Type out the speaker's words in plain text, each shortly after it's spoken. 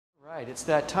right, it's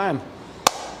that time.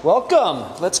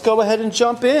 Welcome. Let's go ahead and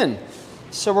jump in.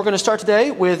 So we're going to start today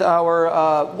with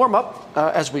our warm-up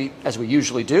as we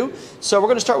usually do. So we're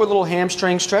going to start with a little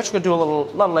hamstring stretch. We're going to do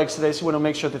a lot of legs today, so we want to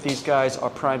make sure that these guys are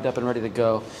primed up and ready to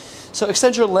go. So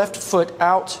extend your left foot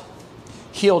out,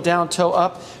 heel down, toe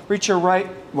up. Reach your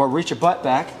butt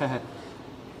back,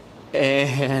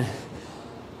 and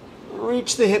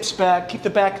reach the hips back. Keep the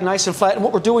back nice and flat. And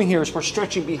what we're doing here is we're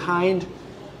stretching behind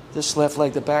this left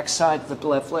leg, the back side of the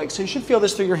left leg. So you should feel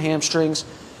this through your hamstrings,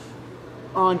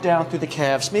 on down through the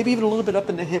calves, maybe even a little bit up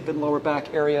in the hip and lower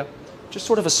back area. Just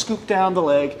sort of a scoop down the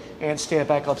leg and stand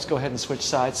back. Let's go ahead and switch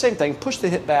sides. Same thing, push the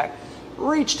hip back,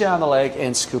 reach down the leg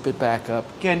and scoop it back up.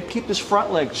 Again, keep this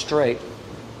front leg straight.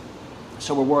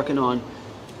 So we're working on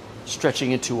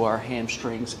stretching into our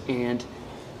hamstrings and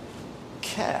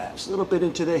calves, a little bit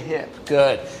into the hip.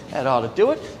 Good, that ought to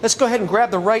do it. Let's go ahead and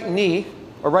grab the right knee,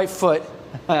 or right foot.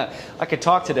 I could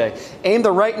talk today. Aim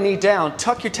the right knee down,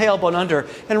 tuck your tailbone under,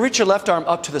 and reach your left arm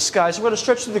up to the sky. So we're going to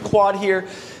stretch through the quad here,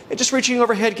 and just reaching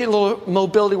overhead, get a little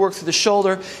mobility work through the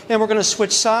shoulder, and we're going to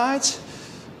switch sides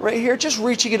right here, just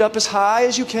reaching it up as high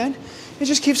as you can, and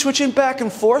just keep switching back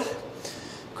and forth.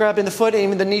 Grabbing the foot,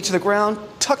 aiming the knee to the ground,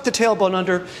 tuck the tailbone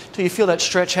under till you feel that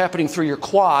stretch happening through your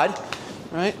quad,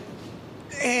 right?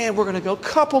 And we're going to go a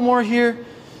couple more here.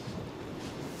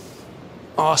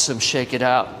 Awesome, shake it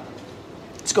out.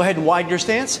 Let's go ahead and widen your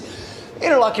stance.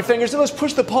 Interlock your fingers, and let's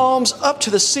push the palms up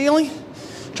to the ceiling.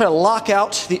 Try to lock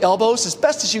out the elbows as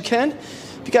best as you can.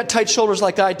 If you got tight shoulders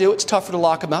like I do, it's tougher to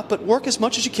lock them out, but work as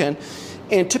much as you can.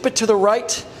 And tip it to the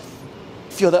right.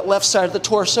 Feel that left side of the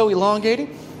torso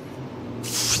elongating.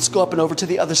 Let's go up and over to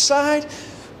the other side.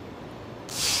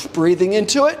 Breathing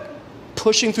into it,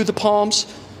 pushing through the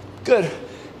palms. Good.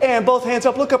 And both hands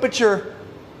up, look up at your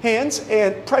hands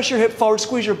and press your hip forward,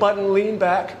 squeeze your butt and lean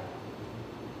back.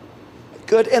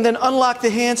 Good, and then unlock the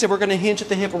hands, and we're going to hinge at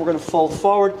the hip, and we're going to fold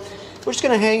forward. We're just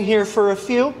going to hang here for a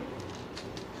few.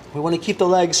 We want to keep the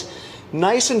legs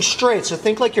nice and straight, so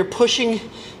think like you're pushing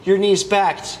your knees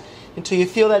back until you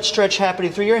feel that stretch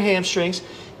happening through your hamstrings.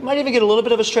 You might even get a little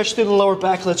bit of a stretch through the lower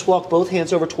back. Let's walk both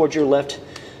hands over towards your left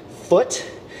foot.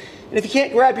 And if you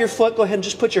can't grab your foot, go ahead and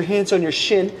just put your hands on your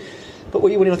shin. But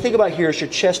what you want to think about here is your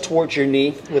chest towards your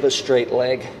knee with a straight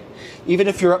leg. Even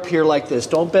if you're up here like this,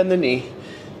 don't bend the knee.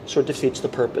 Sort of defeats the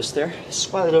purpose there.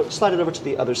 Slide it over to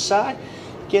the other side.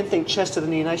 Again, think chest to the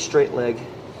knee, nice straight leg.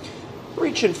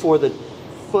 Reaching for the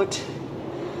foot.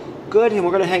 Good, and we're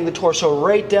going to hang the torso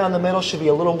right down the middle. Should be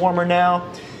a little warmer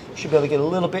now. Should be able to get a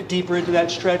little bit deeper into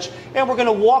that stretch. And we're going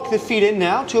to walk the feet in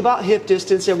now to about hip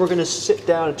distance, and we're going to sit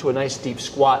down into a nice deep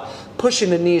squat,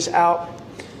 pushing the knees out.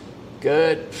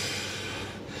 Good.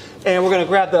 And we're going to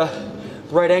grab the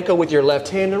right ankle with your left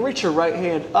hand and reach your right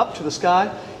hand up to the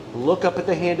sky. Look up at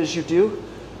the hand as you do.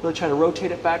 Really try to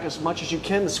rotate it back as much as you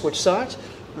can to switch sides.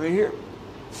 Right here.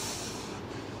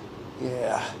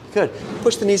 Yeah, good.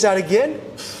 Push the knees out again.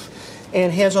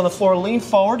 And hands on the floor, lean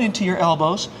forward into your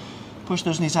elbows. Push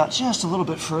those knees out just a little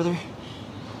bit further.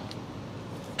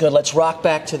 Good, let's rock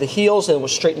back to the heels, and we'll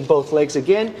straighten both legs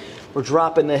again. We're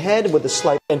dropping the head with a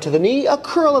slight bend to the knee. A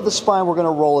curl of the spine, we're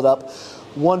gonna roll it up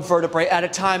one vertebrae at a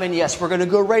time. And yes, we're gonna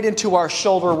go right into our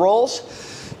shoulder rolls.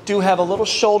 Do have a little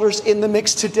shoulders in the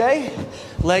mix today.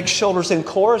 Legs, shoulders, and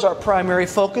core is our primary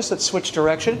focus. Let's switch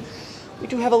direction. We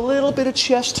do have a little bit of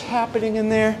chest happening in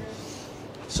there.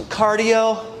 Some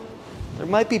cardio. There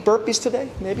might be burpees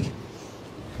today, maybe.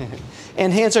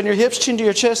 And hands on your hips, chin to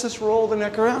your chest. Let's roll the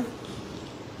neck around.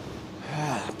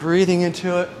 Breathing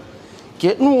into it.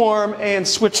 Getting warm and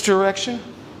switch direction.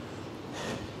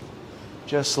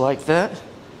 Just like that.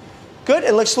 Good,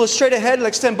 and let's look straight ahead and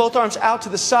extend both arms out to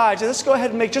the sides. And let's go ahead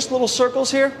and make just little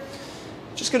circles here.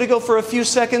 Just gonna go for a few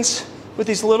seconds with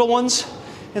these little ones.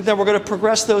 And then we're gonna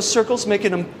progress those circles,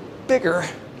 making them bigger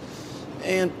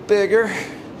and bigger.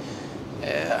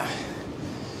 Yeah.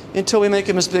 Until we make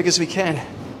them as big as we can.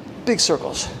 Big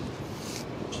circles.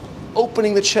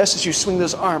 Opening the chest as you swing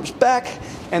those arms back,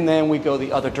 and then we go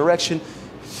the other direction.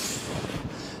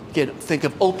 Again, think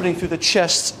of opening through the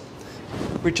chest,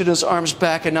 reaching those arms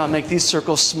back, and now make these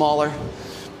circles smaller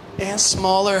and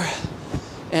smaller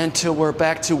until we're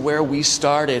back to where we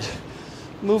started.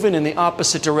 Moving in the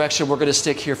opposite direction, we're going to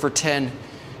stick here for 10,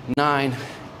 9,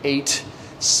 8,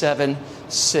 7,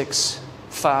 6,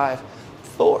 5,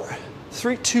 4,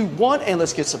 3, 2, 1, and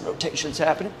let's get some rotations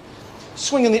happening.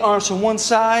 Swinging the arms from one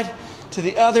side to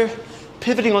the other,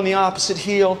 pivoting on the opposite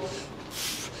heel,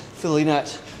 feeling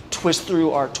that twist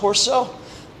through our torso.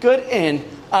 Good, and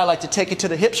I like to take it to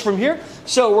the hips from here.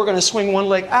 So we're going to swing one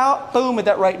leg out, boom, with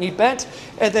that right knee bent,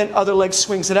 and then other leg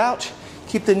swings it out.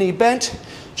 Keep the knee bent,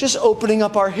 Just opening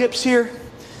up our hips here.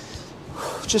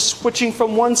 Just switching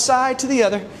from one side to the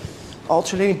other.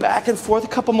 Alternating back and forth. A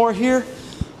couple more here.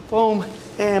 Boom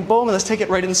and boom. And let's take it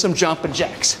right into some jumping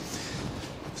jacks.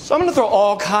 So I'm going to throw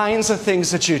all kinds of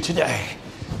things at you today.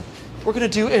 We're going to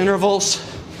do intervals.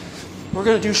 We're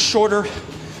going to do shorter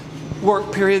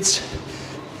work periods,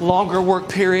 longer work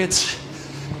periods.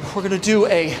 We're going to do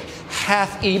a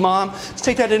half EMOM. Let's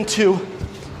take that into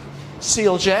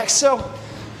seal jacks. So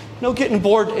no getting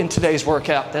bored in today's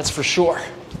workout, that's for sure.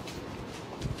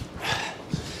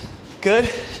 Good.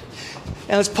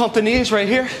 And let's pump the knees right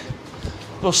here.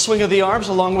 Little swing of the arms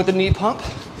along with the knee pump.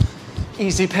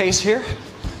 Easy pace here.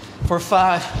 For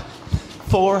 5,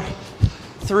 4,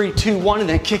 3, 2, 1, and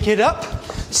then kick it up.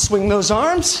 Swing those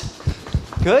arms.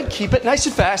 Good. Keep it nice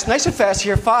and fast. Nice and fast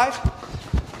here. 5,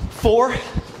 4,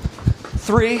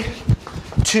 3,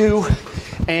 2,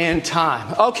 and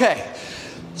time. Okay.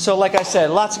 So like I said,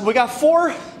 we got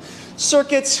 4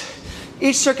 circuits.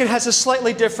 Each circuit has a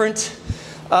slightly different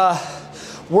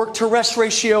work to rest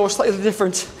ratio, or slightly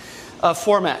different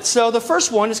format. So the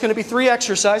first one is going to be 3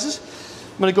 exercises.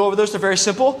 I'm going to go over those. They're very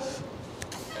simple.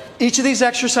 Each of these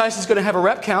exercises is going to have a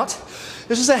rep count.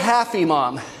 This is a half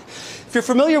EMOM. If you're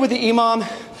familiar with the EMOM,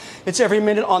 it's every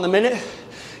minute on the minute.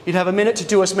 You'd have a minute to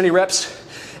do as many reps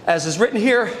as is written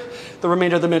here, the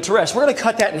remainder of the minute to rest. We're going to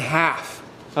cut that in half,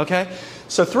 okay?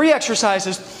 So 3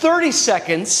 exercises, 30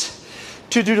 seconds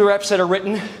to do the reps that are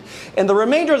written, and the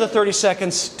remainder of the 30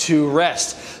 seconds to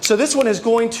rest. So this one is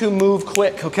going to move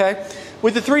quick, okay?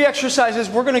 With the 3 exercises,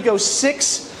 we're going to go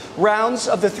 6 rounds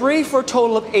of the 3 for a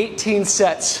total of 18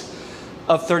 sets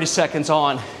of 30 seconds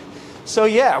on. So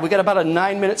yeah, we got about a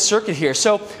 9-minute circuit here.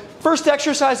 So first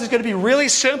exercise is going to be really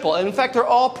simple, and in fact they're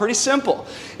all pretty simple.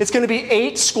 It's going to be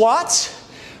 8 squats,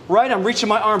 right? I'm reaching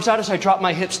my arms out as I drop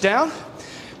my hips down,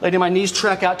 letting my knees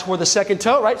track out toward the second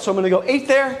toe, right? So I'm going to go 8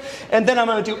 there, and then I'm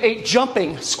going to do 8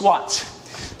 jumping squats.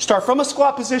 Start from a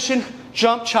squat position,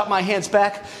 jump, chop my hands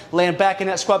back, land back in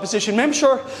that squat position. Make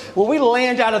sure when we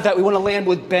land out of that, we want to land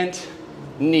with bent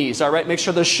knees, all right? Make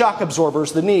sure the shock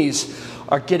absorbers, the knees,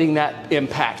 are getting that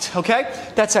impact, okay?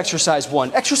 That's exercise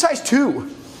 1. Exercise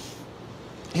 2.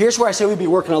 Here's where I say we'd be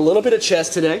working a little bit of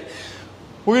chest today.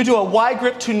 We're going to do a wide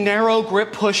grip to narrow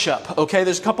grip push-up, okay?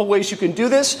 There's a couple ways you can do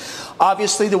this.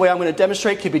 Obviously, the way I'm going to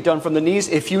demonstrate can be done from the knees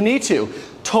if you need to.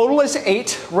 Total is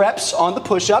 8 reps on the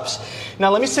push-ups.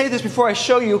 Now, let me say this before I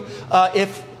show you.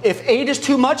 If 8 is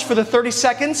too much for the 30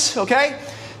 seconds, okay,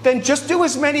 then just do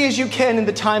as many as you can in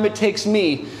the time it takes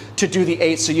me to do the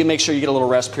 8, so you make sure you get a little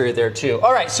rest period there too.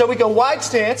 All right, so we go wide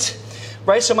stance.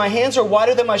 Right, so my hands are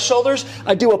wider than my shoulders.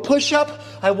 I do a push-up.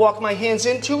 I walk my hands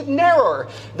into narrower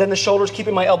than the shoulders,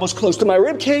 keeping my elbows close to my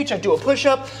rib cage. I do a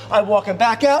push-up. I walk them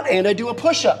back out, and I do a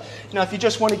push-up. Now, if you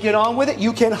just want to get on with it,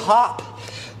 you can hop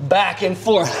back and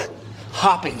forth,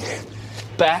 hopping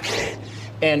back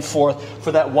and forth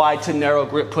for that wide to narrow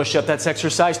grip push-up. That's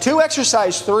exercise 2.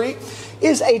 Exercise 3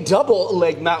 is a double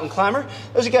leg mountain climber.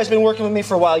 Those of you guys have been working with me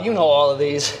for a while, you know all of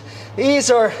these.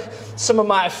 These are some of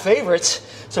my favorites.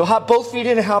 So hop both feet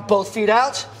in and hop both feet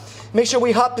out. Make sure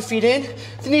we hop the feet in.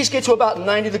 If the knees get to about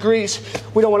 90 degrees,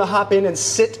 we don't want to hop in and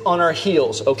sit on our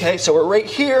heels, okay? So we're right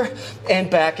here and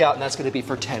back out, and that's going to be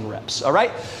for 10 reps, all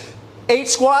right? 8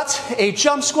 squats, 8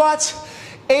 jump squats,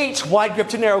 8 wide grip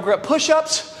to narrow grip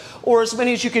push-ups, or as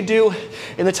many as you can do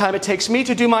in the time it takes me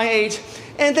to do my 8,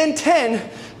 and then 10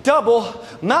 double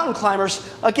mountain climbers.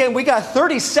 Again, we got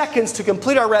 30 seconds to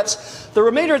complete our reps. The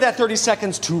remainder of that 30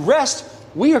 seconds to rest.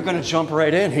 We are going to jump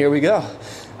right in. Here we go.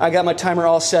 I got my timer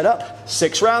all set up.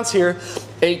 6 rounds here,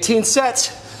 18 sets.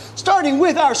 Starting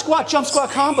with our squat, jump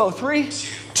squat combo. 3,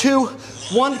 2,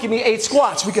 1. Give me 8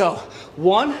 squats. We go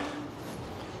 1,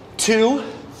 2,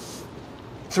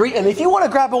 3. And if you want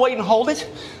to grab a weight and hold it,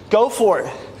 go for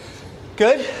it.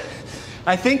 Good.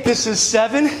 I think this is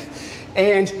 7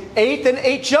 and 8. Then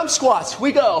 8 jump squats.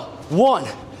 We go 1,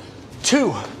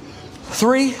 2,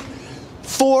 3,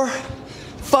 4,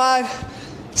 5,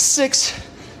 6,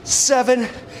 7,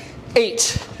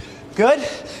 8. Good.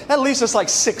 That leaves us like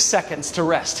 6 seconds to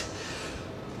rest.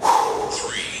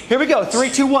 Here we go. 3,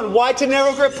 2, 1. Wide to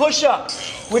narrow grip push up.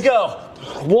 We go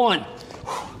 1,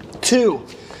 2,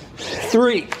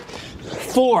 3,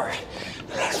 4,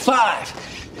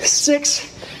 5,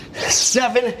 6,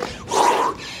 7.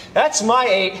 That's my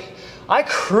 8. I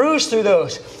cruise through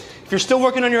those. If you're still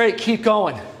working on your 8, keep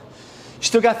going. You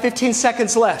still got 15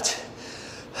 seconds left.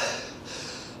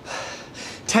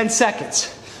 10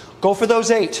 seconds. Go for those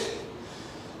 8.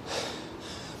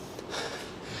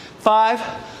 5,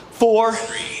 4,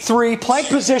 3. Plank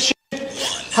position.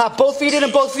 Hop both feet in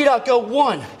and both feet out. Go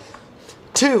 1,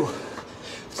 2,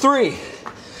 3,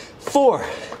 4,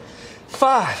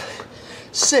 5,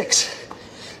 6,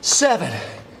 7,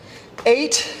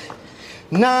 8,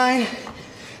 9,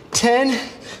 10.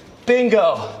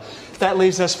 Bingo. That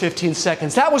leaves us 15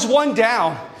 seconds. That was one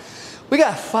down. We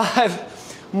got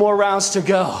 5 more rounds to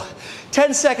go.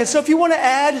 10 seconds. So if you want to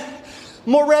add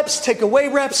more reps, take away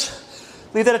reps,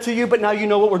 leave that up to you, but now you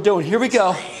know what we're doing. Here we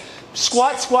go.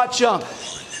 Squat, squat, jump.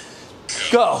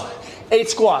 Go. 8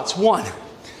 squats. 1,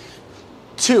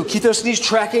 2. Keep those knees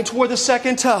tracking toward the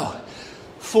second toe.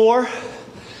 4.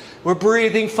 We're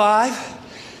breathing. 5,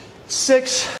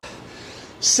 6,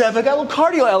 7. Got a little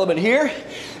cardio element here.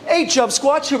 8 jump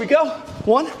squats. Here we go.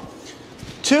 1,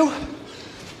 2,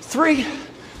 3,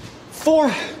 4,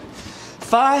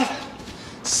 5,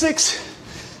 6,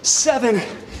 7.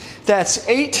 That's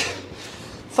 8.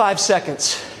 5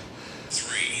 seconds.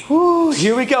 3. Woo,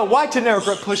 here we go. Wide to narrow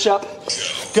grip push up.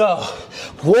 Go.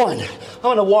 1. I'm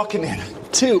going to walk him in.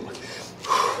 2,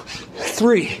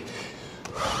 3,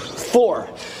 4.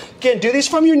 Again, do these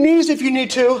from your knees if you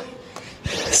need to.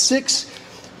 6,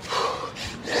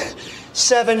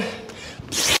 7.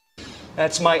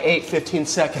 That's my 8, 15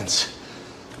 seconds.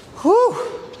 Whew.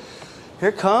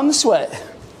 Here comes sweat.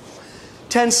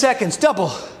 10 seconds,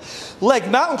 double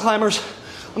leg mountain climbers.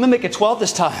 I'm gonna make it 12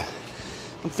 this time.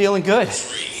 I'm feeling good.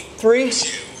 3,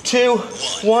 2,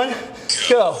 1,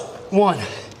 go. 1,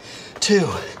 2,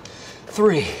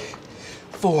 3,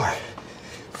 4,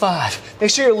 5. Make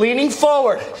sure you're leaning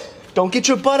forward. Don't get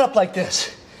your butt up like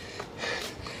this.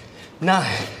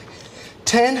 9,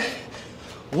 10,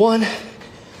 1,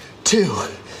 2.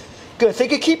 Good.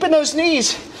 Think of keeping those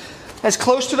knees as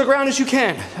close to the ground as you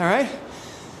can, all right?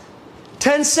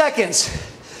 10 seconds.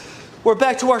 We're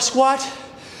back to our squat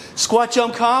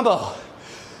jump combo.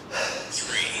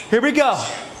 Here we go.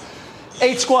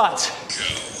 8 squats.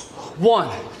 1,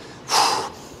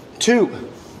 2,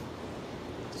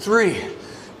 3.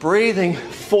 Breathing.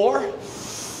 4,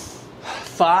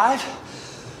 5,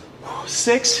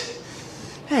 6,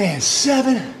 and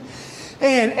 7,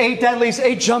 and 8. That leaves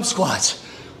 8 jump squats.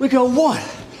 We go 1,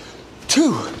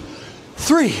 2,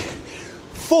 3,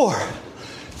 4,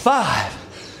 5,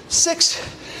 6,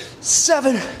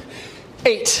 7,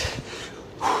 8.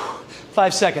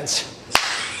 5 seconds.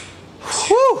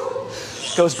 Whew.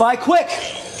 Goes by quick.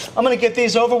 I'm gonna get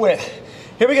these over with.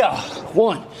 Here we go.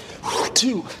 1,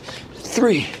 2,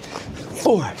 3,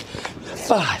 4,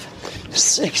 5,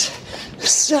 6,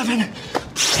 7.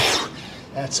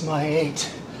 That's my 8.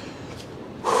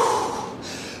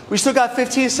 We still got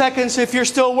 15 seconds if you're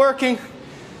still working.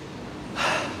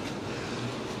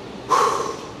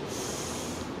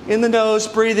 In the nose,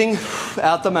 breathing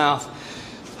out the mouth.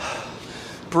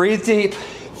 Breathe deep.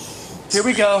 Here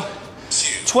we go.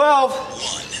 12.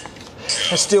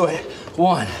 Let's do it.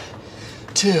 1,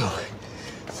 2,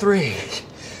 3,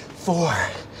 4,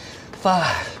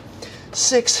 5,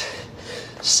 6,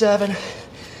 7,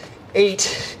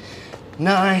 8,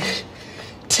 9,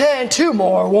 10. 2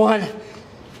 more. 1,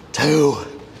 2.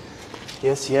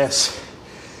 Yes, yes.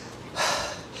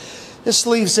 This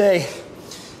leaves a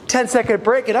 10-second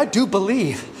break, and I do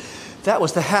believe that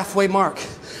was the halfway mark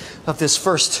of this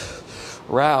first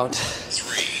round.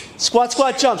 3. Squat,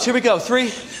 squat, jumps. Here we go.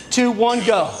 3, 2, 1,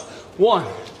 go. 1,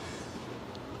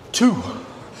 2.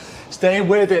 Stay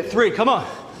with it. 3. Come on.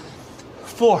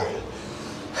 4,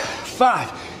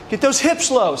 5. Get those hips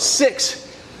low. 6,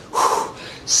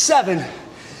 7,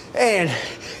 and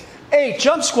 8.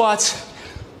 Jump squats.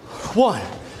 1,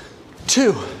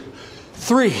 2,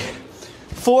 3,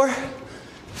 4,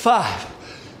 5,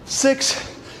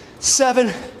 6,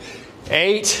 7,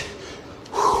 8.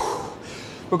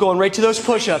 We're going right to those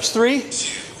push-ups. 3,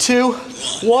 2,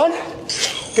 1,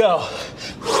 go.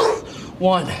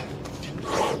 1,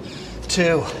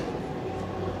 2,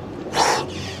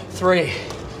 3,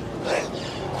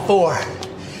 4,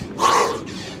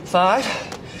 5,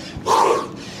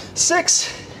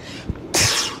 6,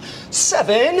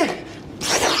 7,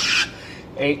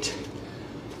 8.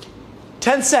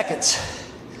 10 seconds.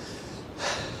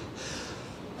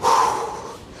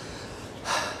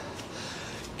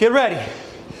 Get ready.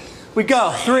 We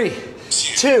go. 3,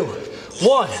 2,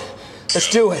 1. Let's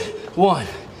do it. 1,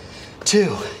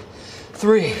 2,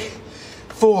 3,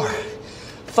 4,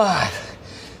 5,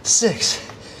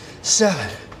 6, 7,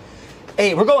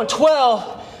 8. We're going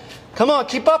 12. Come on,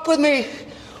 keep up with me.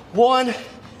 1,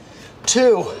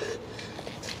 2.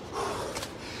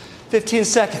 15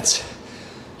 seconds.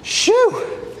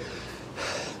 Shoo!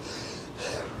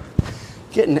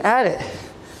 Getting at it.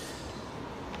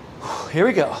 Here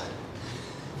we go.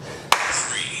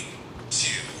 3,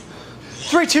 2.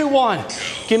 3, 2, 1.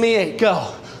 Give me 8.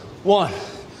 Go. 1,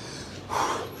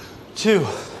 2,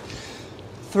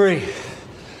 3,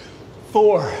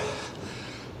 4,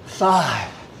 5,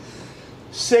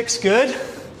 6, good.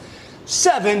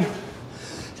 7,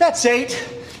 that's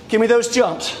 8. Give me those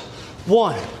jumps.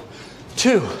 1,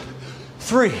 2,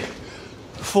 3,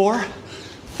 4,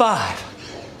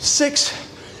 5, 6,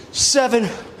 7,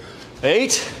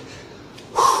 8.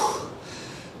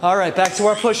 All right, back to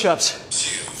our push-ups.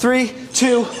 3,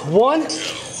 2, 1,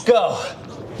 go.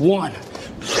 1,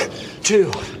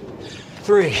 2,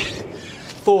 3,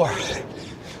 4,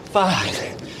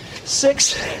 5,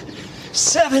 6,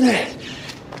 7,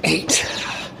 8.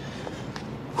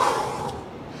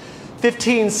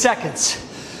 15 seconds.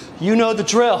 You know the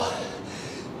drill.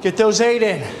 Get those 8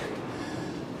 in.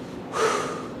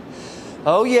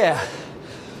 Oh yeah,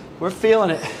 we're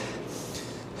feeling it.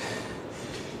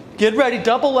 Get ready,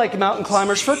 double leg mountain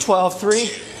climbers for 12. 3,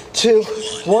 2,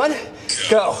 1,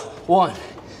 go. 1,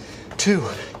 2,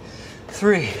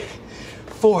 3,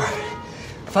 4,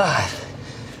 5,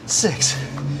 6,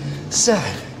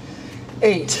 7,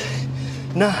 8,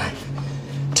 9,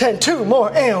 10. 2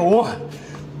 more, and 1,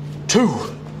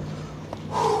 2.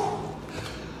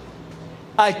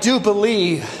 I do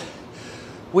believe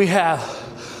we have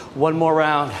one more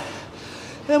round,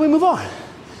 and then we move on.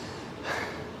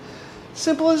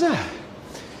 Simple as that.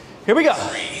 Here we go.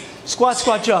 Squat,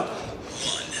 squat, jump.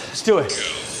 Let's do it.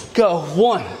 Go.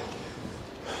 1,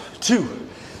 2,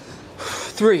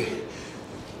 3,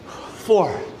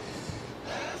 4,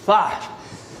 5,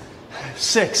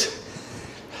 6,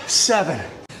 7.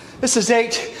 This is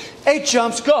 8. 8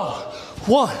 jumps. Go.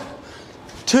 1,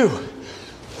 2,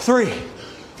 3,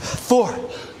 4,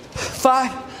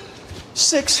 5,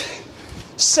 6,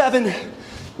 7.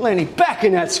 Landing back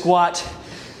in that squat.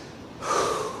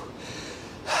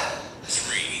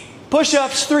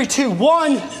 Push-ups, 3, 2,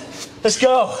 1. Let's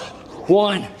go.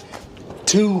 1,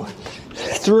 2,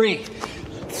 3,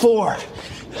 4,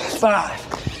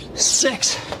 5,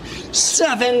 6,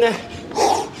 7,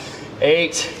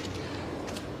 8.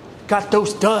 Got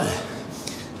those done.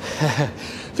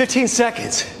 15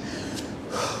 seconds.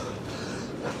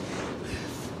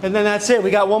 And then that's it.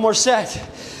 We got one more set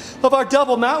of our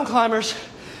double mountain climbers,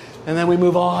 and then we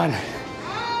move on.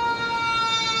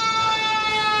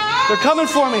 They're coming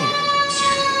for me.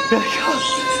 Here they go.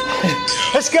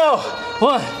 Let's go.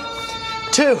 1,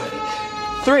 2,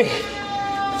 3,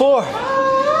 4,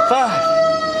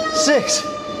 5, 6,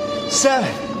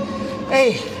 7,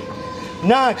 8,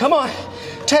 9. Come on.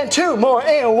 10. 2 more,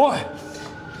 and 1,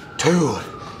 2.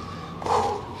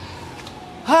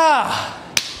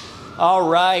 All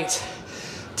right.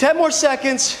 10 more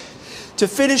seconds to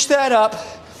finish that up.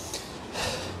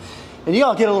 And you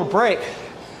all get a little break.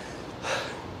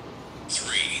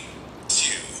 3,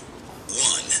 2,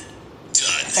 1,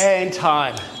 done. And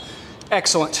time.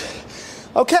 Excellent.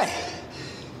 Okay.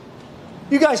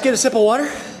 You guys get a sip of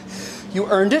water. You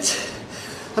earned it.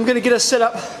 I'm going to get us set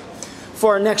up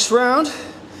for our next round.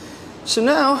 So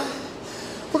now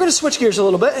we're going to switch gears a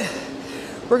little bit.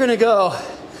 We're going to go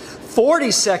 40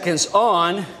 seconds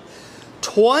on,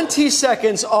 20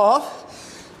 seconds off.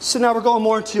 So now we're going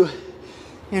more into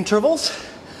intervals.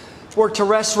 Work to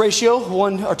rest ratio,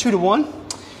 1 or 2 to 1.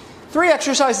 3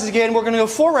 exercises again. We're going to go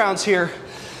 4 rounds here.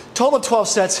 Total of 12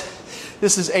 sets.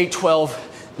 This is a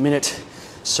 12-minute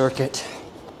circuit.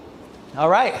 All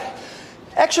right.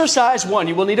 Exercise 1.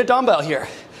 You will need a dumbbell here.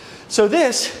 So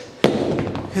this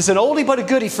is an oldie but a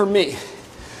goodie for me.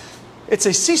 It's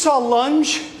a seesaw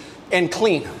lunge and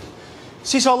clean.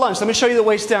 Seesaw lunge. Let me show you the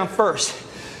waist down first.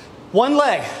 One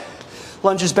leg.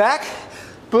 Lunges back.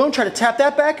 Boom. Try to tap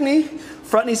that back knee.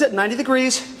 Front knee's at 90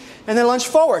 degrees. And then lunge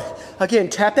forward. Again,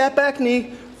 tap that back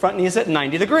knee. Front knee is at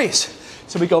 90 degrees.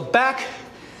 So we go back,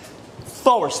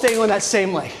 forward, staying on that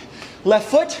same leg. Left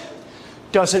foot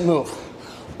doesn't move.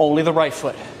 Only the right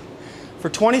foot. For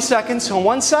 20 seconds on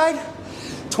one side,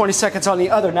 20 seconds on the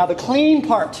other. Now the clean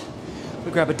part.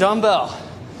 We grab a dumbbell.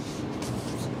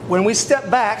 When we step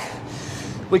back,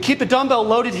 we keep the dumbbell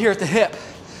loaded here at the hip.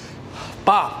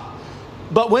 Bop.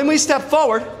 But when we step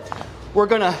forward, we're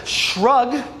gonna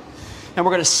shrug and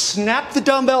we're gonna snap the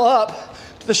dumbbell up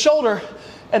to the shoulder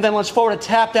and then lunge forward and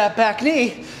tap that back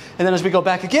knee. And then as we go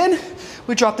back again,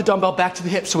 we drop the dumbbell back to the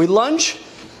hip. So we lunge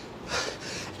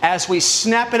as we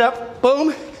snap it up,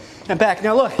 boom, and back.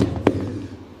 Now look,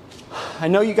 I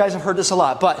know you guys have heard this a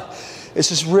lot, but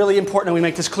this is really important that we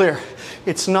make this clear.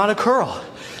 It's not a curl.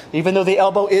 Even though the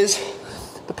elbow is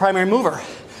the primary mover,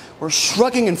 we're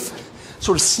shrugging and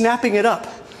sort of snapping it up,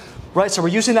 right? So we're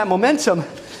using that momentum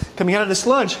coming out of this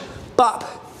lunge,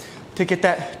 bop, to get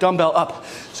that dumbbell up.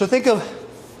 So think of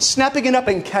snapping it up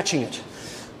and catching it.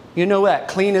 You know that,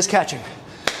 clean is catching.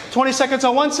 20 seconds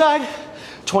on one side,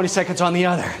 20 seconds on the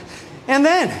other. And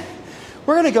then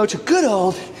we're gonna go to good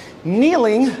old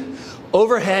kneeling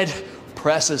overhead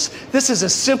presses. This is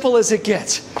as simple as it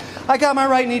gets. I got my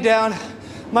right knee down,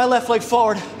 my left leg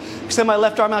forward, extend my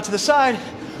left arm out to the side,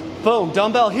 boom,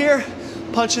 dumbbell here,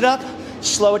 punch it up,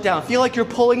 slow it down. Feel like you're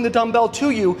pulling the dumbbell to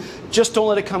you, just don't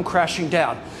let it come crashing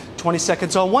down. 20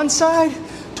 seconds on one side,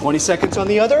 20 seconds on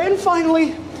the other, and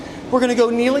finally, we're gonna go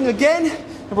kneeling again,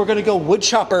 and we're gonna go wood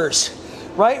choppers,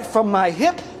 right? From my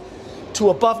hip to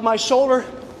above my shoulder,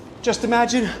 just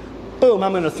imagine, boom,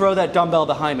 I'm gonna throw that dumbbell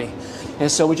behind me.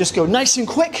 And so we just go nice and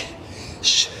quick,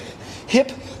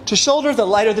 hip to shoulder. The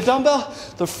lighter the dumbbell,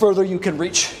 the further you can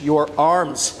reach your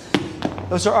arms.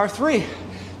 Those are our 3.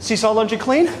 Seesaw lunge and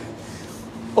clean,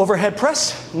 overhead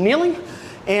press, kneeling,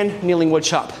 and kneeling wood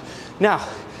chop. Now,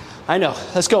 I know,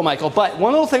 let's go, Michael, but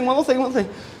one little thing.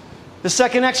 The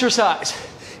second exercise,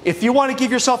 if you want to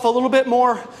give yourself a little bit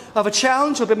more of a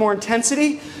challenge, a bit more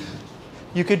intensity,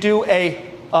 you could do a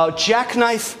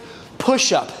jackknife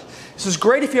push-up. This is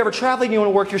great if you're ever traveling, you want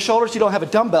to work your shoulders, you don't have a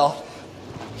dumbbell.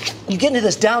 You get into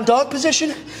this down dog position,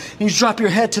 and you drop your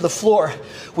head to the floor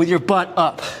with your butt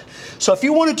up. So if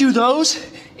you want to do those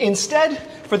instead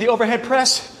for the overhead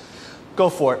press, go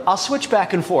for it. I'll switch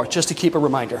back and forth just to keep a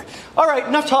reminder. All right,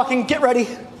 enough talking, get ready.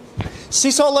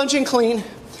 Seesaw lunge and clean.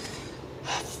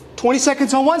 20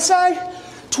 seconds on one side,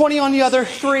 20 on the other.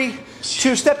 3,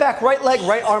 2, step back, right leg,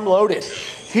 right arm loaded.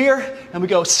 Here, and we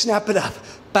go snap it up,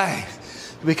 bang.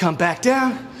 We come back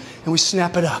down, and we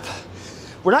snap it up.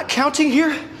 We're not counting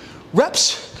here,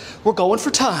 reps, we're going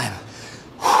for time.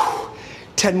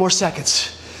 10 more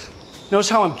seconds. Notice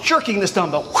how I'm jerking this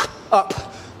dumbbell,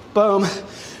 up, boom.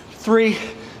 3,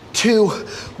 2,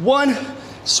 1,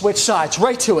 switch sides,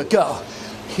 right to it, go.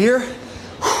 Here,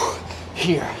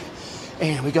 here,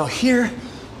 and we go here,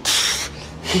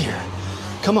 here.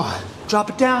 Come on, drop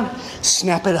it down,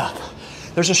 snap it up.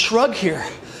 There's a shrug here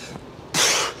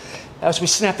as we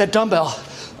snap that dumbbell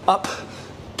up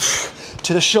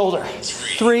to the shoulder.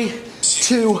 3,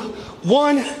 2,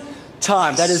 1,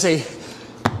 time. That is a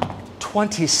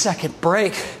 20-second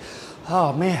break.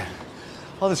 Oh man,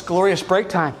 all this glorious break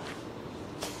time.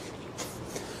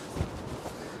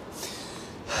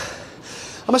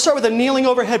 I'm gonna start with a kneeling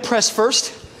overhead press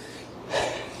first.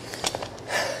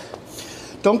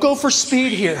 Don't go for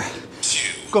speed here.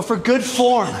 Go for good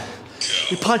form.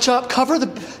 You punch up, cover the,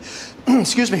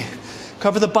 excuse me,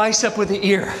 cover the bicep with the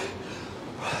ear.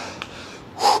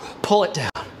 Pull it down.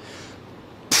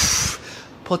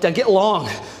 Pull it down, get long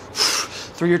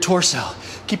through your torso.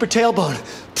 Keep your tailbone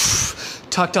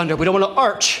tucked under. We don't want to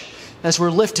arch as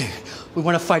we're lifting. We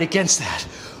want to fight against that.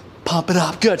 Pump it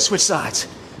up, good, switch sides.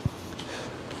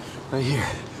 Right here,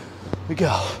 we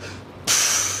go.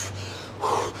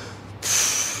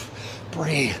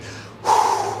 Breathe.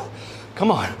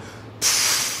 Come on.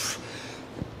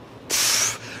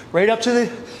 Right up to the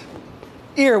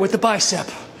ear with the bicep.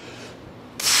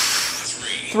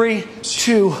 3,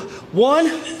 2, 1.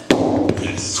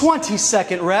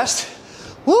 20-second rest.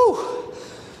 Woo!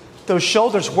 Those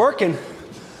shoulders working.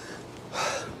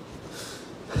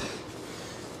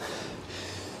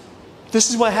 This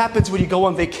is what happens when you go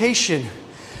on vacation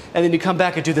and then you come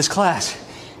back and do this class.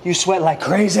 You sweat like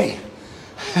crazy.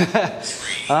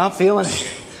 I'm feeling it.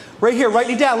 Right here, right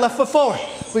knee down, left foot forward.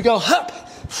 We go up.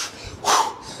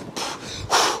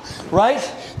 Right?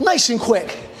 Nice and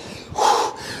quick.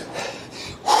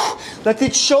 Let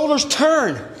the shoulders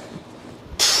turn.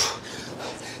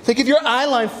 Think of your eye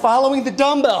line following the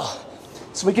dumbbell.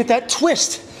 So we get that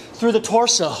twist through the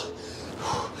torso.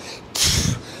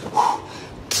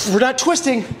 We're not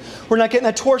twisting, we're not getting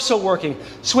that torso working.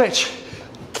 Switch.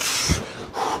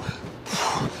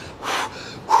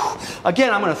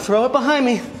 Again, I'm gonna throw it behind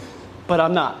me, but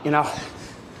I'm not, you know.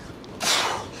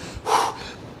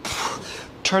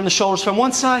 Turn the shoulders from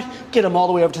one side, get them all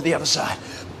the way over to the other side.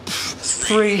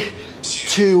 3,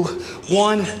 2,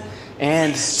 1,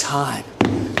 and time.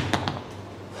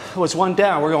 Oh, it's 1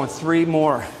 down, we're going 3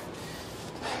 more.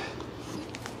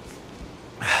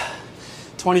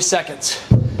 20 seconds.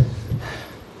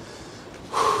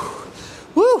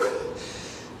 Woo!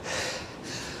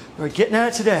 We're getting at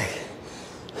it today.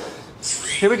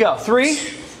 Here we go. 3,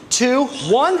 2,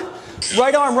 1.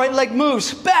 Right arm, right leg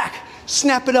moves. Back.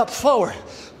 Snap it up forward.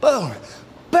 Boom.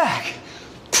 Back.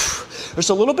 There's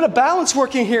a little bit of balance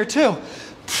working here too.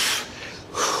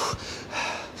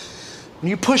 When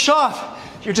you push off,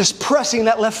 you're just pressing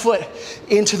that left foot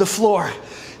into the floor.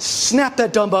 Snap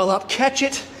that dumbbell up. Catch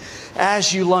it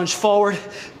as you lunge forward.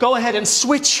 Go ahead and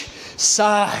switch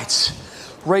sides.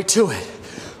 Right to it.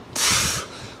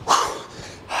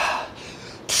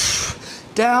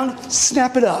 Down,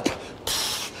 snap it up.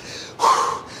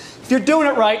 If you're doing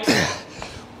it right,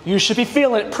 you should be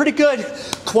feeling it pretty good.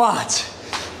 Quads,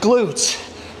 glutes,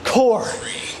 core.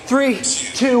 3,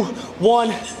 2,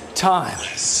 1, time.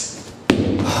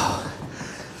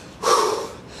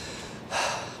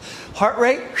 Heart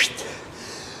rate.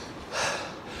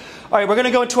 All right, we're gonna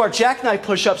go into our jackknife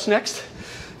push-ups next.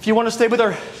 If you wanna stay with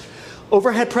our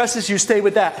overhead presses, you stay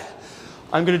with that.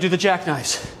 I'm gonna do the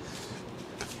jackknives.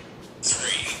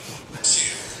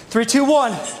 3, 2,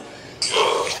 1.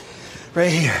 Right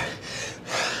here.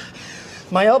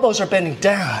 My elbows are bending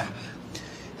down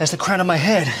as the crown of my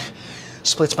head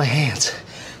splits my hands.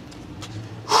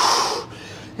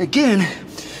 Again,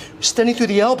 extending through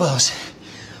the elbows.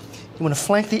 You want to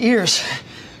flank the ears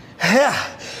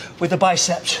with the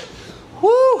biceps.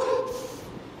 Woo!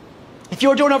 If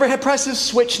you're doing overhead presses,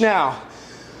 switch now.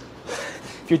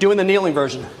 If you're doing the kneeling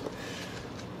version.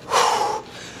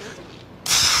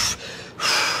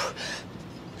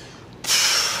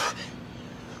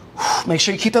 Make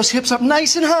sure you keep those hips up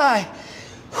nice and high.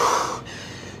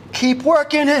 Keep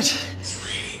working it.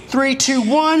 3, 2,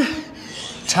 1.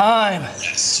 Time.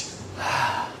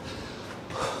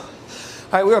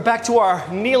 All right, we are back to our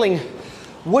kneeling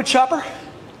wood chopper.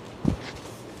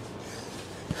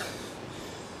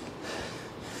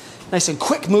 Nice and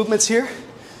quick movements here.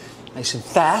 Nice and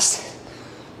fast.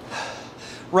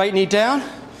 Right knee down.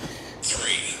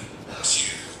 3,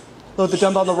 2. Load the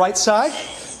dumbbell on the right side.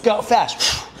 Go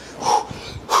fast.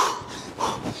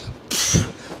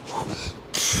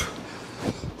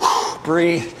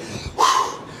 Breathe.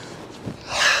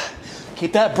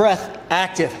 Keep that breath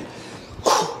active.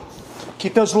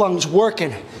 Keep those lungs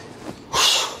working.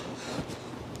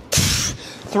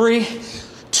 3,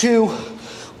 2,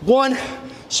 1.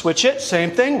 Switch it.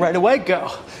 Same thing. Right away.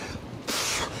 Go.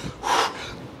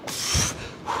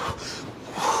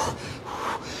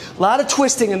 A lot of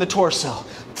twisting in the torso.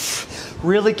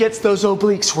 Really gets those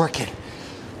obliques working.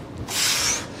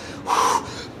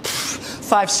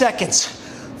 5 seconds.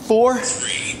 4,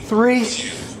 3,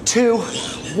 2,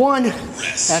 1.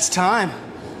 That's time.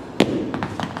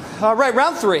 All right,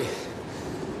 round 3.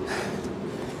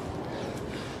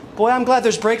 Boy, I'm glad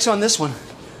there's brakes on this one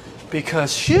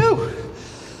because, phew,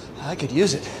 I could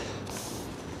use it.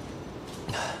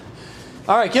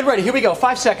 All right, get ready. Here we go.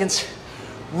 5 seconds.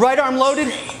 Right arm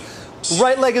loaded.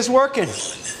 Right leg is working.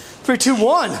 3, 2,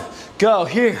 1. Go.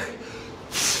 Here.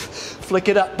 Flick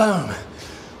it up. Boom.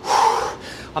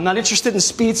 I'm not interested in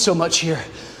speed so much here.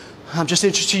 I'm just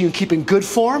interested in you keeping good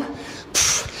form,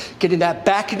 getting that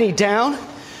back knee down,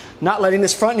 not letting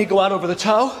this front knee go out over the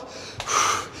toe,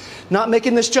 not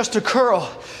making this just a curl,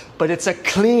 but it's a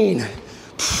clean.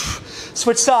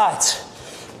 Switch sides.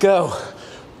 Go.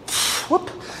 Whoop.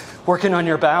 Working on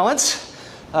your balance.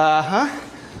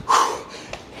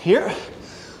 Here.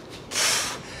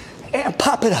 And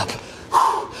pop it up.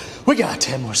 We got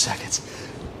 10 more seconds.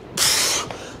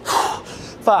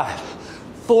 5,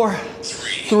 4,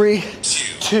 3,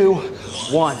 2,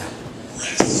 1.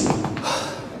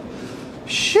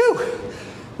 Shoo!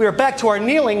 We are back to our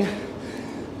kneeling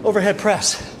overhead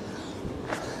press.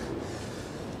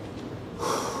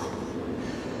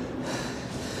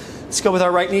 Let's go with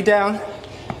our right knee down.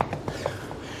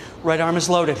 Right arm is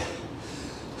loaded.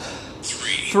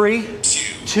 3,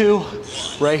 2,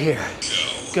 right here.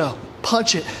 Go.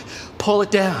 Punch it. Pull it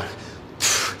down.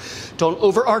 Don't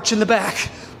overarch in the back.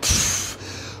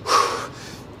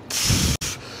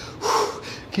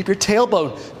 Keep your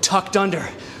tailbone tucked under.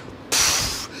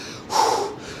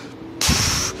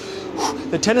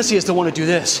 The tendency is to want to do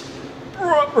this,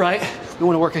 right? We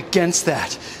want to work against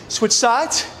that. Switch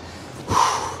sides.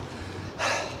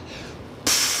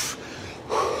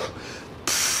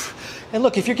 And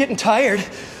look, if you're getting tired,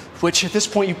 which at this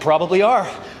point you probably are,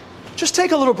 just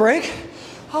take a little break.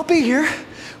 I'll be here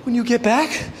when you get back.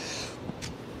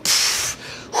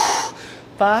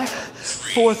 5,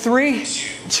 4, 3,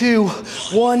 2,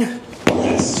 1.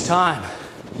 Time.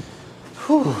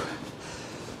 Whew.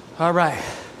 All right.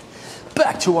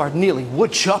 Back to our kneeling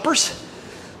wood choppers.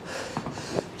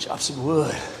 Chop some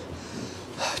wood.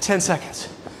 10 seconds.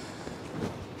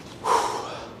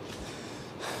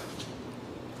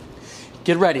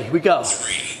 Get ready. We go.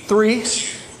 3,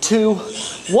 2,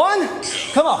 1.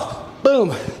 Come on.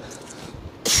 Boom.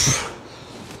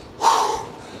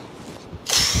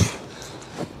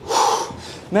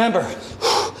 Remember,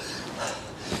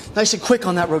 nice and quick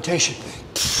on that rotation.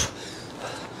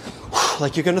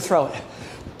 Like you're going to throw it.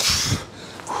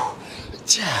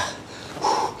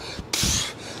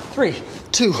 3,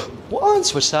 2, 1.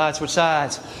 Switch sides, switch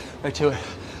sides. Right to it.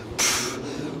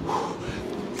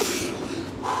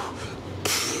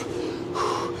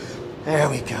 There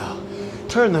we go.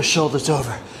 Turn those shoulders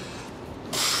over.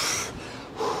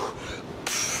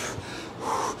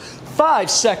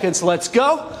 5 seconds, let's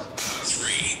go.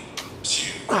 3,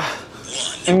 2, 1.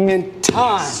 And then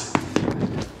time.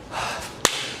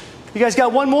 You guys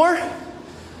got one more?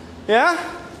 Yeah?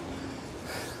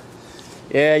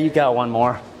 Yeah, you got one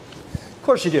more. Of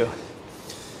course you do.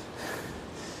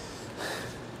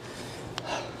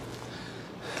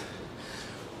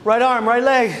 Right arm, right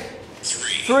leg.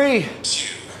 3,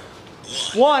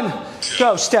 2, 1.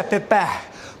 Go, step it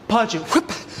back. Punch it,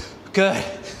 whip. Good.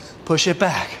 Push it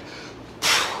back.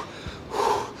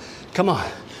 Come on.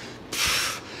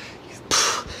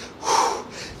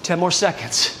 10 more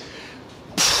seconds.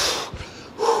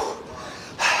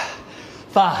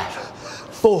 5,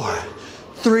 4,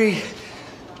 3,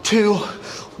 2,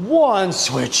 1.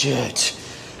 Switch it.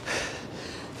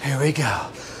 Here we go.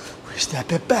 We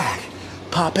step it back.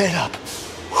 Pop it up.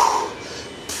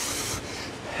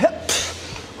 Hip.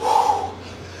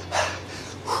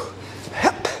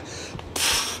 Hip.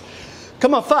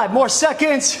 Come on, 5 more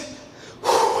seconds.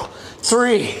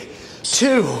 3,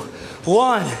 2,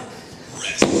 1.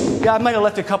 Yeah, I might have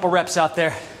left a couple reps out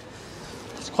there.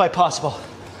 It's quite possible.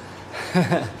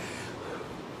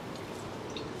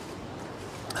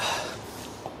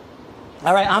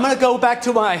 All right, I'm gonna go back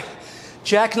to my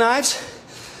jackknives.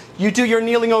 You do your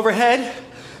kneeling overhead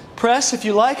press if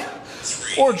you like,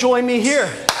 or join me here.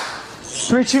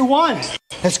 3, 2, 1.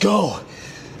 Let's go.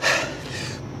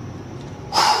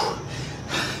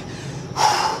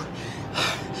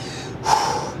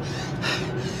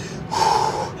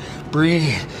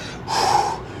 Breathe.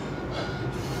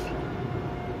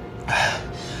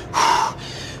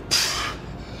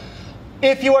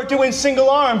 If you are doing single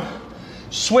arm,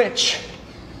 switch.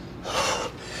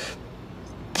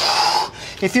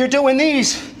 If you're doing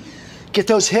these, get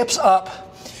those hips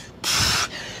up.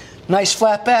 Nice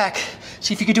flat back.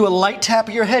 See if you can do a light tap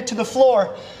of your head to the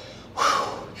floor.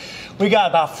 We got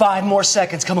about 5 more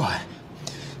seconds. Come on.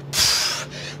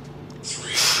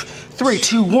 3,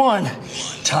 2, 1.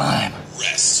 Time.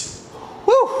 Rest.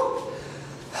 Woo!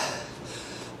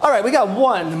 All right, we got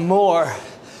one more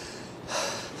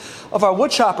of our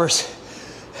wood choppers.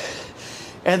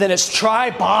 And then it's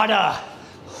Tribata.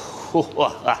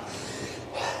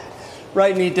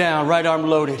 Right knee down, right arm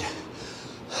loaded.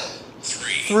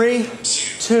 3,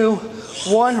 2,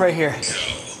 1, right here.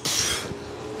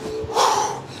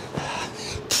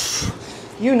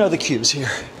 You know the cues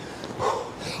here.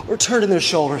 We're turning the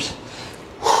shoulders.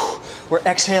 We're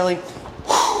exhaling.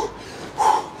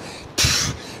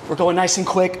 We're going nice and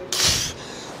quick.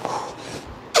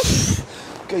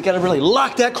 You gotta really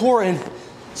lock that core in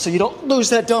so you don't lose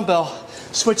that dumbbell.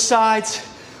 Switch sides,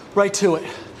 right to it.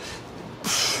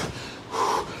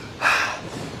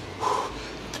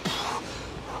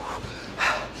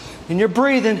 And you're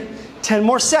breathing. 10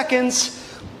 more seconds.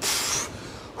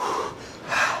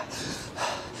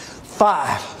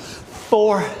 5,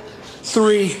 4,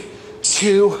 3,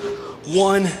 2,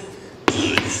 1.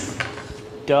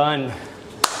 Done.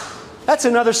 That's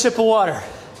another sip of water.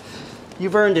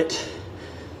 You've earned it.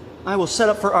 I will set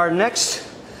up for our next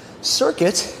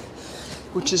circuit,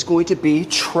 which is going to be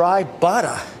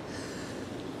Tribata.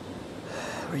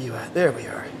 Where are you at? There we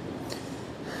are.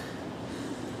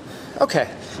 Okay,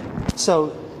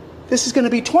 so this is going to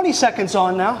be 20 seconds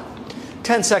on now,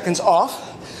 10 seconds off.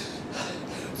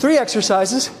 3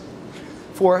 exercises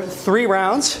for 3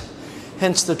 rounds,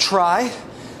 hence the try.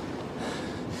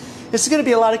 This is going to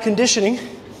be a lot of conditioning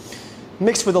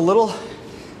mixed with a little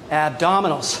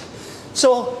abdominals.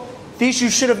 So these you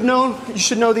should have known, you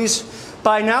should know these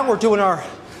by now. We're doing our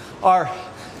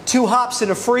 2 hops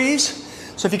and a freeze.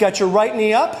 So if you got your right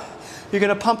knee up, you're going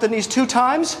to pump the knees 2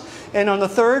 times, and on the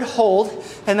 3rd, hold,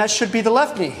 and that should be the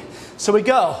left knee. So we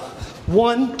go,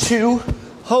 1, 2,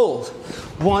 hold,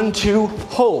 1, 2,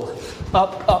 hold,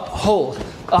 up, up, hold,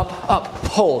 up, up,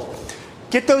 hold.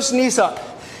 Get those knees up.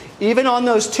 Even on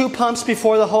those 2 pumps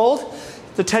before the hold,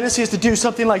 the tendency is to do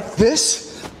something like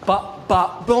this, bop,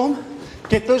 bop, boom.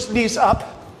 Get those knees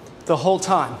up the whole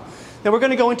time. Then we're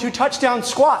going to go into touchdown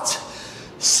squats,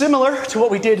 similar to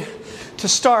what we did to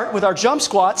start with our jump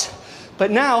squats, but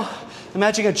now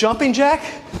imagine a jumping jack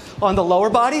on the lower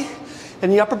body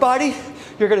and the upper body.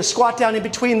 You're going to squat down in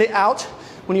between the out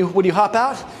when you hop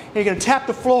out, and you're going to tap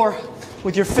the floor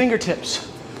with your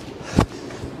fingertips.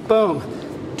 Boom.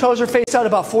 Toes are faced out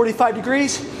about 45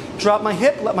 degrees. Drop my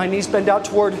hip, let my knees bend out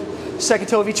toward the second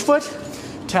toe of each foot.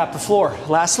 Tap the floor.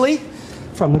 Lastly,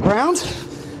 from the ground,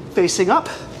 facing up.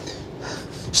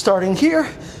 Starting here,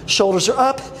 shoulders are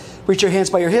up. Reach your hands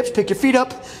by your hips, pick your feet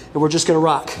up, and we're just going to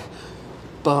rock.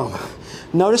 Boom.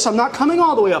 Notice I'm not coming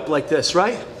all the way up like this,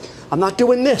 right? I'm not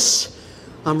doing this.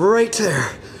 I'm right there,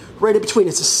 right in between.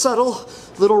 It's a subtle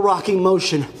little rocking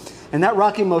motion And that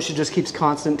rocking motion just keeps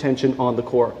constant tension on the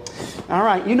core. All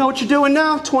right, you know what you're doing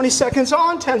now. 20 seconds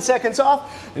on, 10 seconds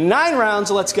off. 9 rounds,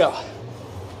 let's go.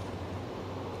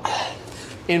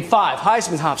 In 5,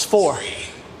 Heisman hops. 4.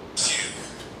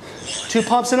 2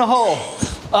 pumps in a hole.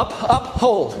 Up, up,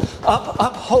 hold. Up,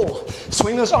 up, hold.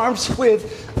 Swing those arms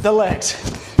with the legs.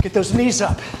 Get those knees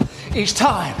up. Each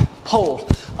time,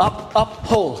 hold. Up, up,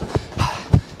 hold.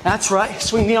 That's right.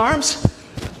 Swing the arms.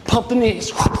 Pump the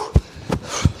knees.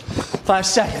 5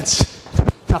 seconds.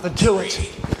 Nothing to it.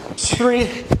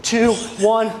 3, 2,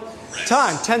 1.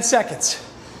 Time. 10 seconds.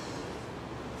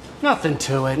 Nothing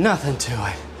to it. Nothing to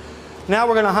it. Now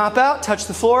we're going to hop out, touch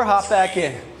the floor, hop back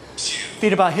in.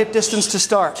 Feet about hip distance to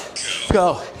start.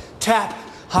 Go. Tap.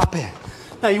 Hop in.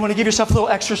 Now you want to give yourself a little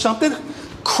extra something?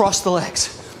 Cross the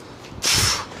legs.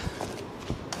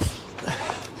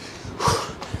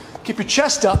 Keep your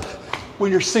chest up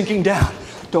when you're sinking down.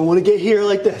 Don't want to get here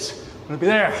like this. Want to be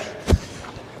there.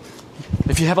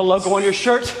 If you have a logo on your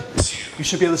shirt, you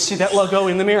should be able to see that logo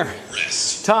in the mirror.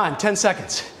 Time, 10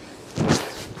 seconds.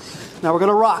 Now we're going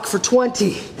to rock for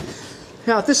 20.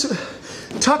 Now if this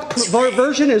tuck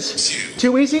version is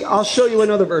too easy, I'll show you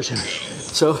another version.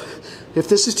 So if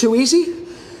this is too easy,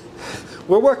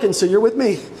 we're working, so you're with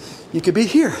me. You could be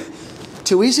here.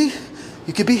 Too easy,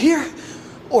 you could be here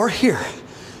or here.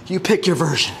 You pick your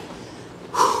version.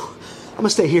 I'm gonna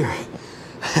stay here.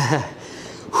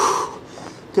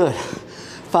 Good.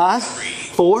 5,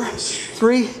 4,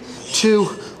 3, 2,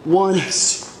 1.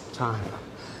 Time.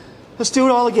 Let's do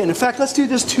it all again. In fact, let's do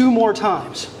this 2 more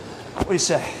times. What do you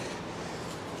say?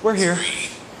 We're here.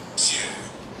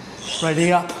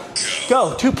 Ready, up.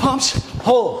 Go. 2 pumps.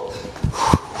 Hold.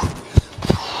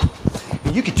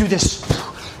 And you can do this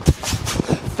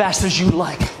fast as you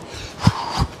like.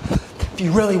 If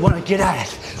you really want to get at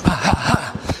it.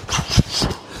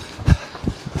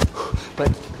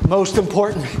 But most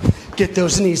important, get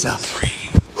those knees up. 3,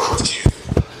 2,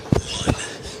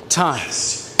 1. Time.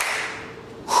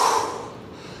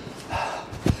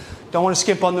 Don't want to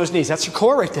skimp on those knees. That's your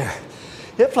core right there.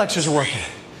 Hip flexors are working.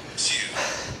 2,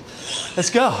 1. Let's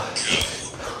go.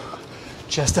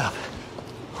 Chest up.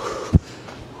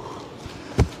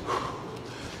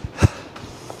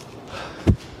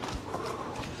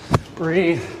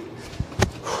 Breathe.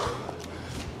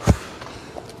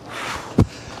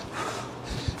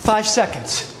 Five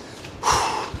seconds.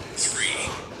 3,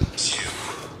 2,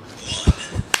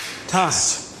 1. Time.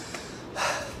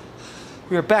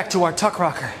 We are back to our tuck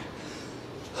rocker.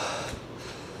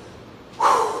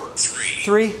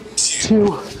 3, 2,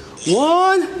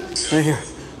 1. Right here.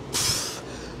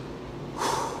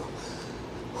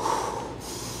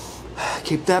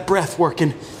 Keep that breath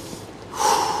working.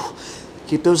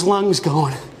 Keep those lungs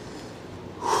going.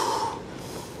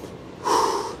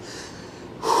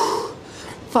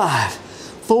 5,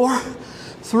 4,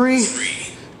 3,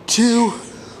 2,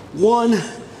 1.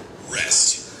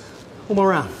 Rest. One more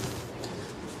round.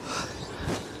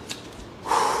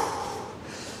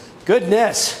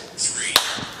 Goodness. 3,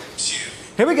 2.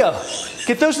 Here we go.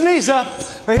 Get those knees up.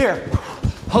 Right here.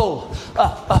 Hold.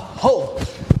 Up, up, hold.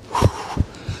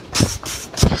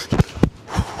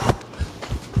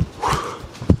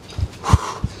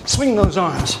 Swing those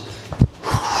arms.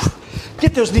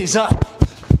 Get those knees up.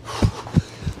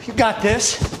 You got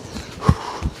this.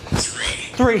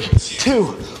 3, 2,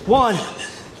 1.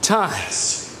 Time.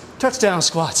 Touchdown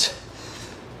squats.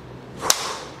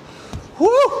 Woo!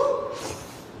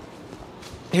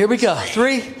 Here we go.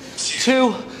 3,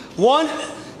 2, 1.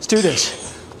 Let's do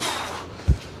this.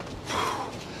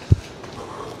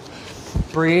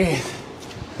 Breathe.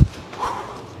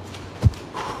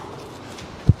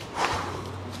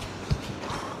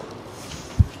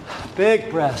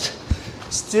 Big breath.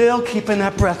 Still keeping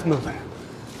that breath moving.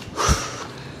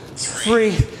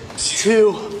 3,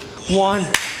 2, 1.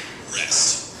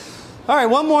 Rest. All right,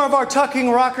 one more of our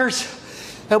tucking rockers,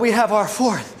 and we have our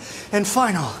 4th and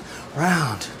final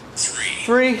round.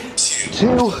 3,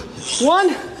 2, 1.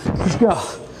 Let's go.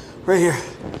 Right here.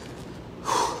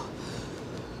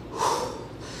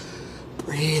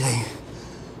 Breathing.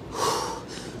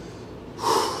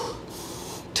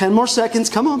 10 more seconds.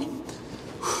 Come on.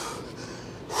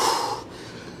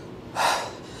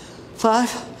 5,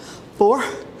 4,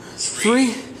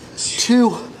 3, 2,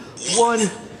 1.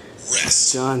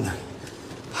 Rest. Done.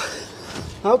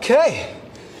 Okay.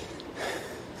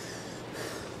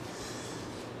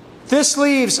 This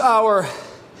leaves our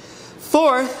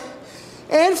 4th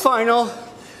and final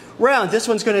round. This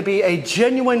one's going to be a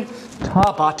genuine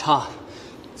Tabata.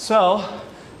 So,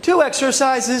 2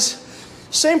 exercises,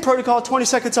 same protocol, 20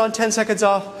 seconds on, 10 seconds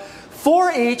off,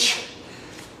 4 each,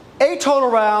 8 total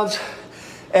rounds,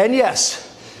 And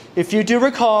yes, if you do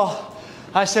recall,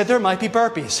 I said there might be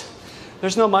burpees.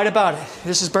 There's no might about it.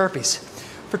 This is burpees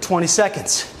for 20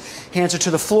 seconds. Hands are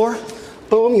to the floor.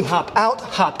 Boom, you hop out,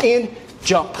 hop in,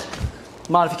 jump.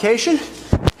 Modification,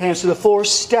 hands to the floor,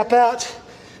 step out,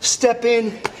 step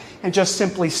in, and just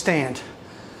simply stand.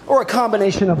 Or a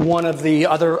combination of one of the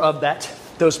other of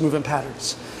those movement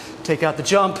patterns. Take out the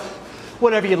jump,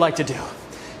 whatever you'd like to do.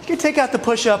 You can take out the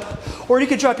push-up, or you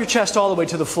can drop your chest all the way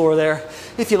to the floor there,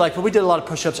 if you like, but we did a lot of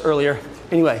push-ups earlier.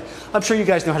 Anyway, I'm sure you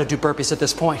guys know how to do burpees at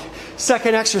this point.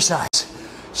 Second exercise,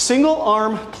 single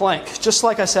arm plank, just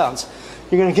like it sounds.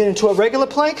 You're gonna get into a regular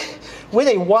plank with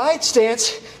a wide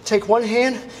stance, take one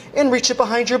hand and reach it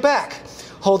behind your back.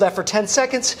 Hold that for 10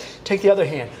 seconds, take the other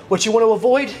hand. What you wanna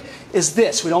avoid is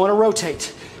this, we don't wanna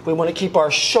rotate. We wanna keep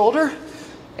our shoulder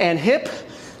and hip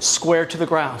square to the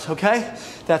ground, okay?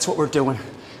 That's what we're doing.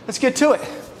 Let's get to it.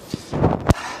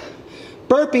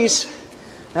 Burpees,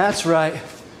 that's right.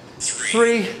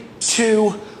 3, 2,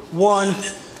 1,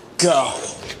 go.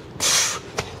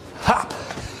 Hop.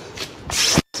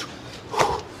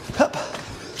 Hop.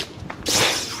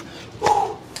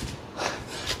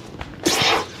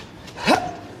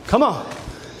 Hop. Come on.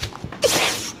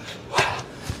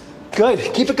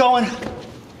 Good, keep it going.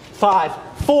 5,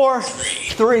 4,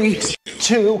 3,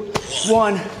 2,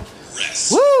 1.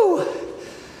 Rest. Woo!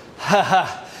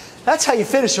 That's how you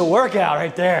finish a workout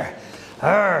right there.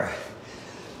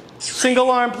 Single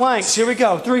arm planks, here we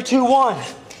go. 3, 2, 1.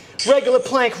 Regular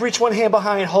plank, reach one hand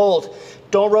behind, hold.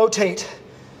 Don't rotate.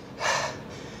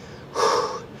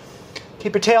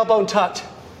 Keep your tailbone tucked.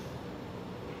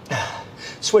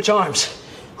 Switch arms.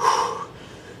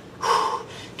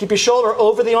 Keep your shoulder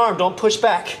over the arm, don't push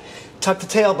back. Tuck the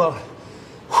tailbone.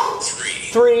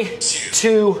 3,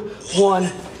 2, 1.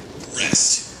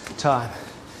 Rest. Time.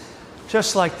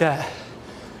 Just like that.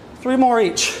 3 more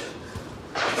each.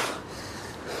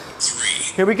 3.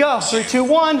 Here we go. 3, 2,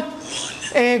 1.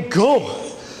 And go.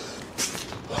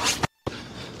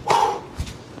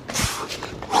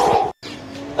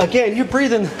 Again, you're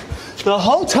breathing the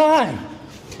whole time.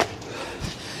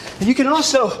 And you can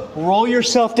also roll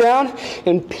yourself down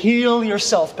and peel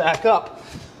yourself back up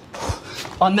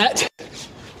on that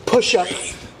push-up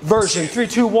version. 3,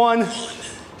 2, 1.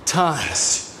 Time.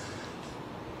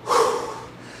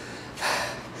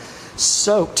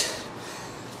 Soaked.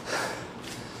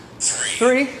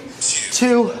 3,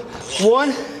 2,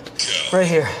 1. Right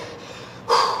here.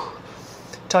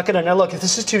 Tuck it in. Now look, if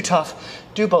this is too tough,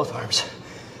 do both arms.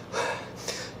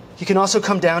 You can also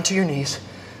come down to your knees.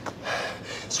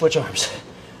 Switch arms.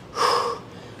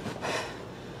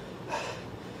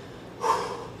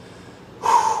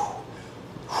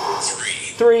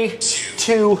 3,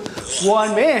 2,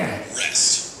 1. Man,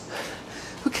 Rest.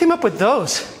 who came up with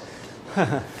those?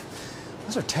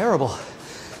 Those are terrible.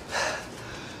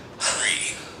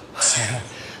 3.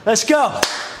 Let's go.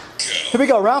 Here we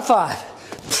go, round 5.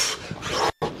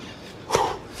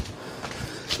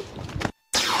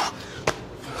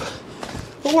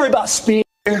 Don't worry about speed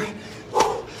here.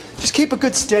 Just keep a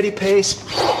good steady pace.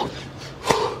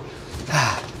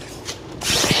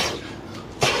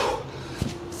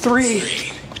 3,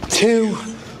 2,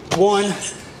 1,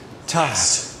 time.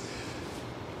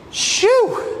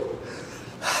 Shoo!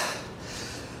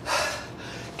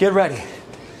 Get ready.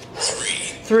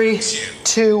 3,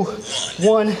 2,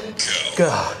 1,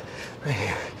 go. Right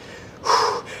here.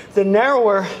 The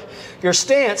narrower your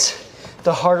stance,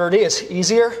 the harder it is.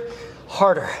 Easier,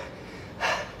 harder.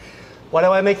 Why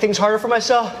do I make things harder for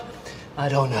myself? I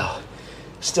don't know.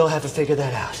 Still haven't figured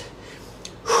that out.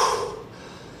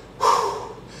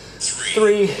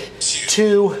 3,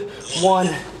 2, 1.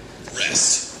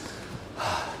 Rest.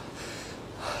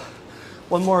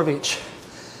 One more of each.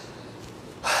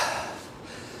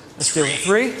 Let's do it.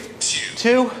 3,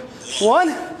 2,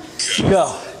 1.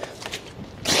 Go.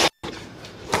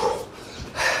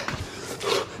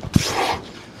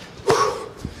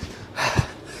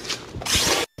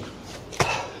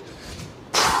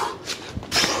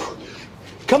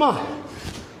 Come on.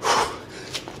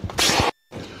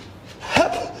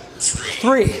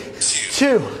 3,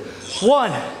 2,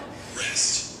 1.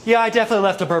 Rest. Yeah, I definitely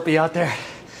left a burpee out there.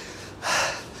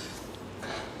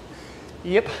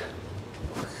 Yep.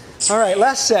 All right,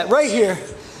 last set right here.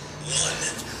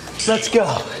 Let's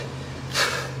go.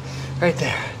 Right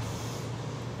there.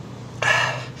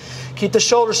 Keep the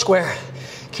shoulder square.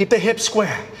 Keep the hip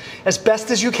square as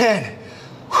best as you can.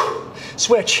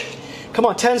 Switch. Come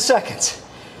on, 10 seconds.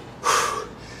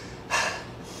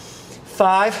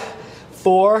 5,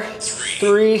 4,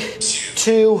 3,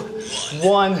 2,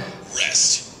 1.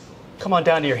 Rest. Come on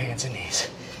down to your hands and knees.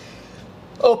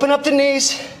 Open up the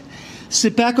knees.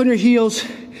 Sit back on your heels.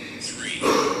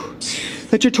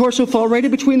 Let your torso fall right in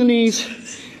between the knees.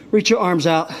 Reach your arms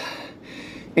out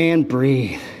and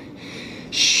breathe.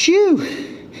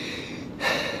 Shoo.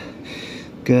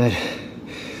 Good.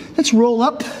 Let's roll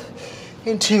up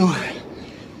into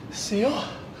seal.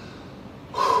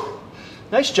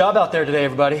 Nice job out there today,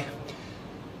 everybody.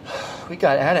 We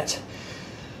got at it.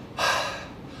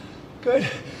 Good.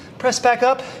 Press back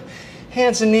up,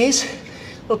 hands and knees.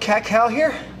 Little cat-cow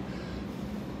here.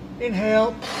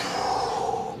 Inhale.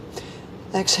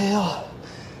 Exhale.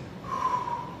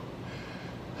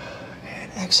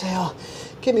 And exhale.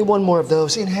 Give me one more of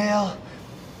those. Inhale.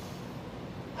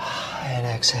 And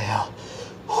exhale.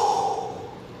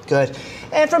 Good.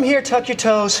 And from here, tuck your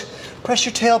toes. Press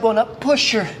your tailbone up.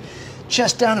 Push your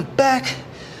chest down and back.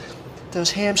 Those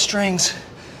hamstrings,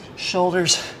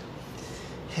 shoulders,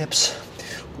 hips.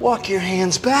 Walk your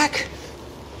hands back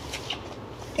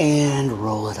and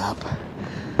roll it up.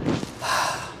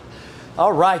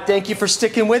 All right, thank you for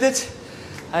sticking with it.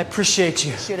 I appreciate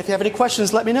you. If you have any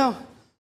questions, let me know.